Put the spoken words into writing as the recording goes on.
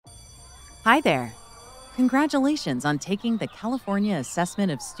Hi there! Congratulations on taking the California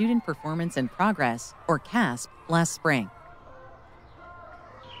Assessment of Student Performance and Progress, or CASP, last spring.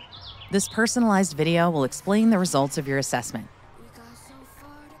 This personalized video will explain the results of your assessment.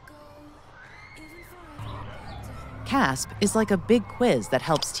 CASP is like a big quiz that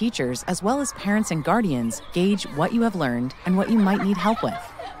helps teachers as well as parents and guardians gauge what you have learned and what you might need help with.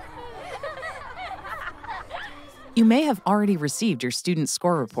 You may have already received your student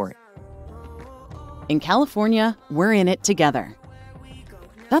score report. In California, we're in it together.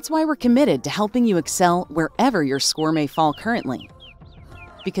 That's why we're committed to helping you excel wherever your score may fall currently.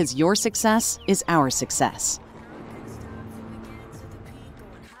 Because your success is our success.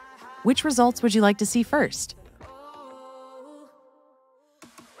 Which results would you like to see first?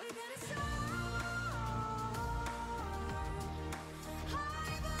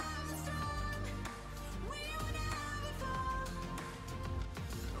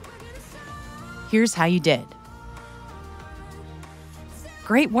 Here's how you did.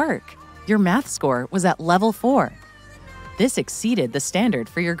 Great work! Your math score was at level 4. This exceeded the standard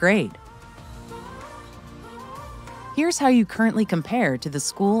for your grade. Here's how you currently compare to the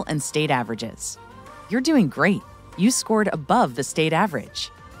school and state averages. You're doing great. You scored above the state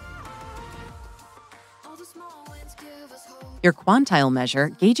average. Your quantile measure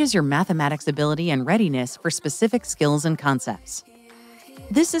gauges your mathematics ability and readiness for specific skills and concepts.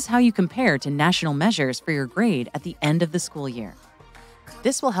 This is how you compare to national measures for your grade at the end of the school year.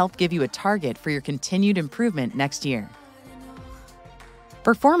 This will help give you a target for your continued improvement next year.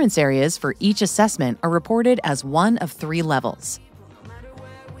 Performance areas for each assessment are reported as one of 3 levels.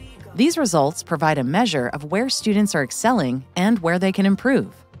 These results provide a measure of where students are excelling and where they can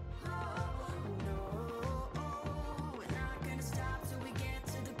improve.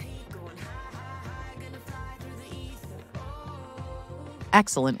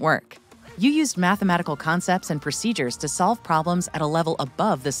 Excellent work! You used mathematical concepts and procedures to solve problems at a level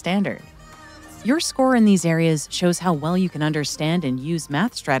above the standard. Your score in these areas shows how well you can understand and use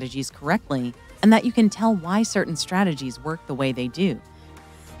math strategies correctly, and that you can tell why certain strategies work the way they do.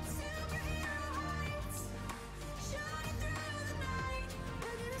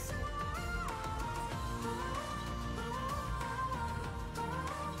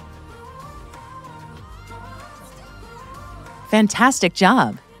 Fantastic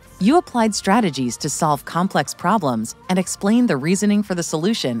job! You applied strategies to solve complex problems and explained the reasoning for the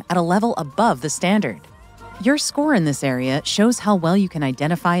solution at a level above the standard. Your score in this area shows how well you can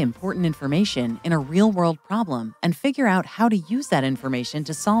identify important information in a real-world problem and figure out how to use that information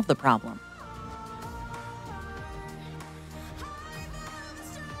to solve the problem.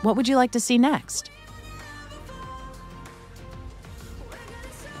 What would you like to see next?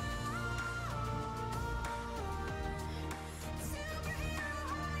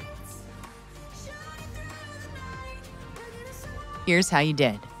 Here's how you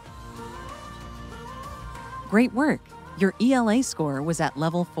did. Great work! Your ELA score was at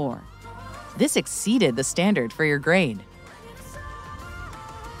level 4. This exceeded the standard for your grade.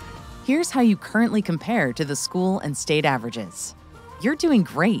 Here's how you currently compare to the school and state averages. You're doing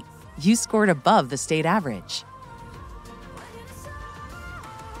great! You scored above the state average.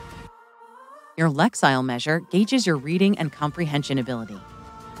 Your Lexile measure gauges your reading and comprehension ability.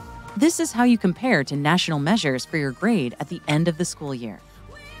 This is how you compare to national measures for your grade at the end of the school year.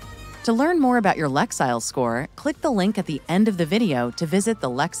 To learn more about your Lexile score, click the link at the end of the video to visit the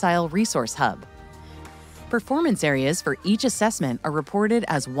Lexile Resource Hub. Performance areas for each assessment are reported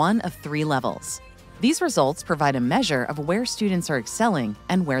as one of 3 levels. These results provide a measure of where students are excelling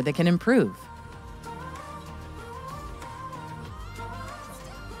and where they can improve.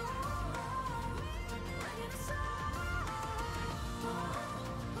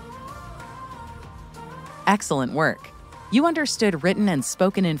 Excellent work! You understood written and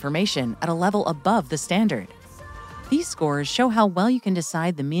spoken information at a level above the standard. These scores show how well you can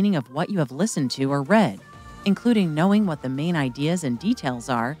decide the meaning of what you have listened to or read, including knowing what the main ideas and details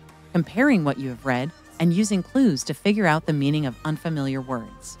are, comparing what you have read, and using clues to figure out the meaning of unfamiliar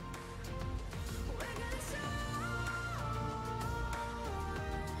words.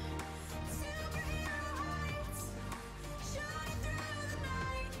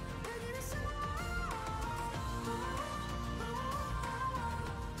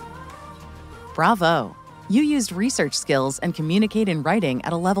 Bravo! You used research skills and communicate in writing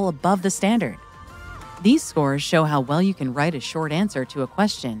at a level above the standard. These scores show how well you can write a short answer to a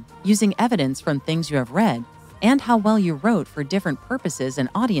question using evidence from things you have read, and how well you wrote for different purposes and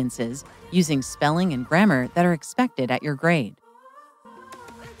audiences using spelling and grammar that are expected at your grade.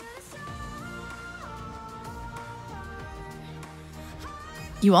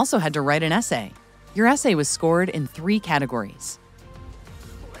 You also had to write an essay. Your essay was scored in 3 categories.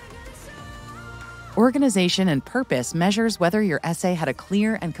 Organization and purpose measures whether your essay had a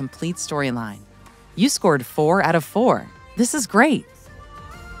clear and complete storyline. You scored 4 out of 4. This is great.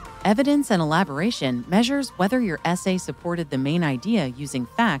 Evidence and elaboration measures whether your essay supported the main idea using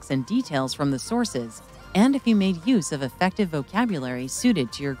facts and details from the sources, and if you made use of effective vocabulary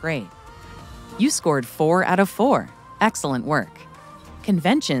suited to your grade. You scored 4 out of 4. Excellent work.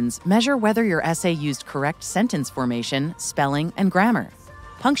 Conventions measure whether your essay used correct sentence formation, spelling, and grammar.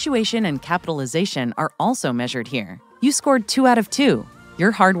 Punctuation and capitalization are also measured here. You scored 2 out of 2.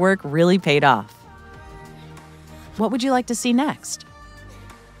 Your hard work really paid off. What would you like to see next?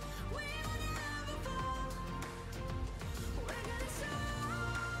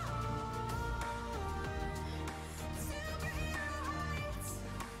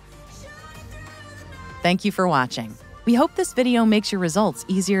 Thank you for watching. We hope this video makes your results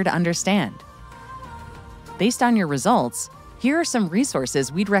easier to understand. Based on your results, here are some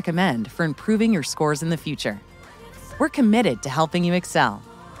resources we'd recommend for improving your scores in the future. We're committed to helping you excel,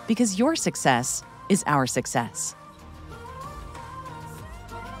 because your success is our success.